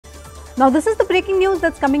Now, this is the breaking news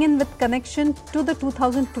that's coming in with connection to the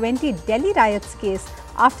 2020 Delhi riots case.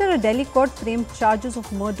 After a Delhi court framed charges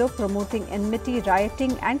of murder, promoting enmity,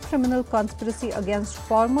 rioting and criminal conspiracy against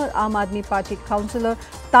former Aam Aadmi Party councillor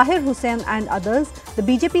Tahir Hussain and others, the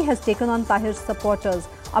BJP has taken on Tahir's supporters.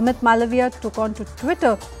 Amit Malviya took on to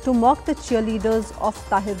Twitter to mock the cheerleaders of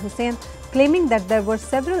Tahir Hussain, claiming that there were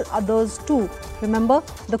several others too. Remember,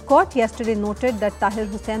 the court yesterday noted that Tahir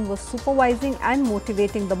Hussain was supervising and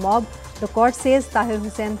motivating the mob. The court says Tahir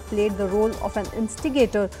Hussain played the role of an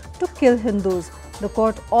instigator to kill Hindus. The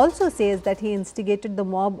court also says that he instigated the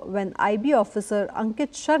mob when IB officer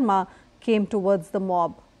Ankit Sharma came towards the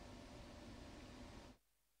mob.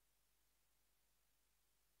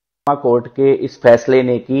 Court के इस फैसले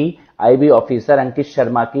ने कि IB officer Ankit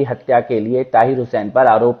Sharma की हत्या के लिए ताहिर हुसैन पर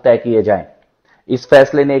आरोप तय किए जाएं। इस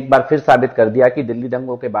फैसले ने एक बार फिर साबित कर दिया कि दिल्ली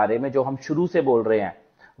दंगों के बारे में जो हम शुरू से बोल रहे हैं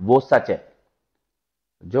वो सच है।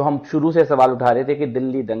 जो हम शुरू से सवाल उठा रहे थे कि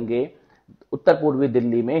दिल्ली दंगे उत्तर पूर्वी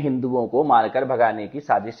दिल्ली में हिंदुओं को मारकर भगाने की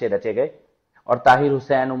साजिश से रचे गए और ताहिर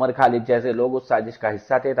हुसैन, उमर खालिद जैसे लोग उस साजिश का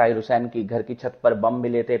हिस्सा थे। ताहिर हुसैन की घर की छत पर बम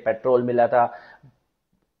मिले थे, पेट्रोल मिला था,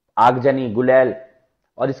 आगजनी, गुलेल,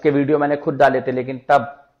 और इसके वीडियो मैंने खुद डाले थे। लेकिन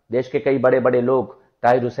तब देश के कई बड़े बड़े लोग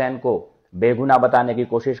ताहिर हुसैन को बेगुनाह बताने की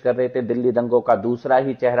कोशिश कर रहे थे, दिल्ली दंगों का दूसरा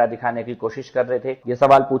ही चेहरा दिखाने की कोशिश कर रहे थे। यह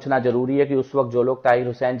सवाल पूछना जरूरी है कि उस वक्त जो लोग ताहिर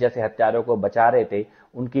हुसैन जैसे हत्यारों को बचा रहे थे,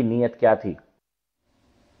 उनकी नीयत क्या थी।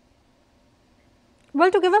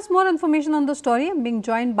 Well, to give us more information on the story, I'm being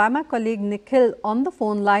joined by my colleague Nikhil on the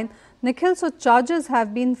phone line. Nikhil, so charges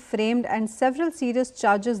have been framed and several serious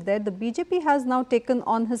charges there. The BJP has now taken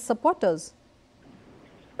on his supporters.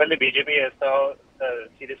 Well, the BJP has now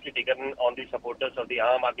seriously taken on the supporters of the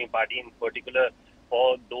Aam Aadmi Party, in particular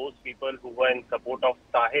for those people who were in support of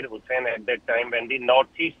Tahir Hussain at that time when the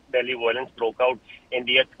Northeast Delhi violence broke out in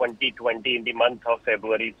the year 2020 in the month of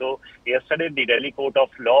February. So yesterday, the Delhi Court of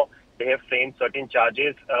Law, they have framed certain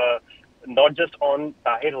charges, not just on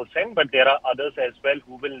Tahir Hussain, but there are others as well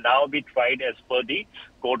who will now be tried as per the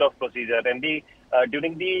code of procedure. And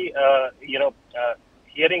during the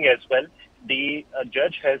hearing as well, the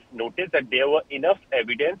judge has noticed that there were enough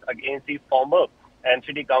evidence against the former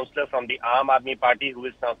NCT councillor from the Aam Aadmi Party, who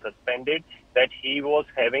is now suspended, that he was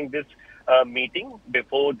having this meeting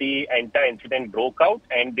before the entire incident broke out,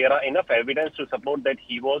 and there are enough evidence to support that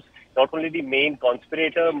he was not only the main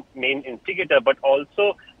conspirator, main instigator, but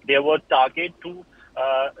also there were target to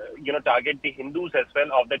target the Hindus as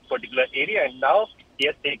well of that particular area. And now he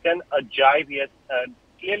has taken a jibe. He has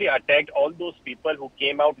clearly attacked all those people who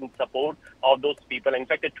came out in support of those people. In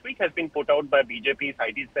fact, a tweet has been put out by BJP's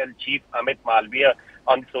IT cell chief Amit Malviya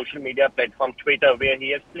on the social media platform Twitter, where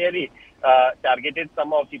he has clearly targeted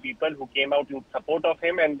some of the people who came out in support of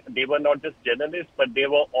him, and they were not just journalists, but they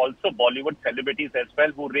were also Bollywood celebrities as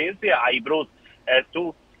well, who raised their eyebrows as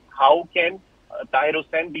to how can Tahir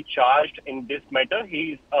Hussain be charged in this matter.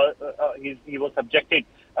 He was subjected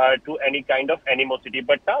to any kind of animosity.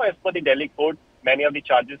 But now, as per the Delhi court, many of the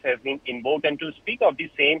charges have been invoked, and to speak of the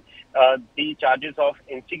same, the charges of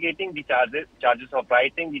instigating, the charges of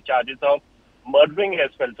rioting, the charges of murdering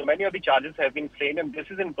as well. So many of the charges have been framed, and this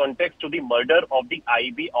is in context to the murder of the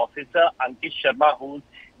IB officer Ankit Sharma, whose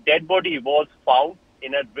dead body was found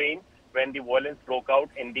in a drain when the violence broke out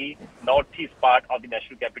in the northeast part of the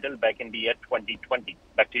national capital back in the year 2020.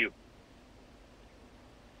 Back to you.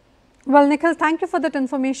 Well, Nikhil, thank you for that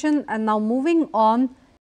information. And now moving on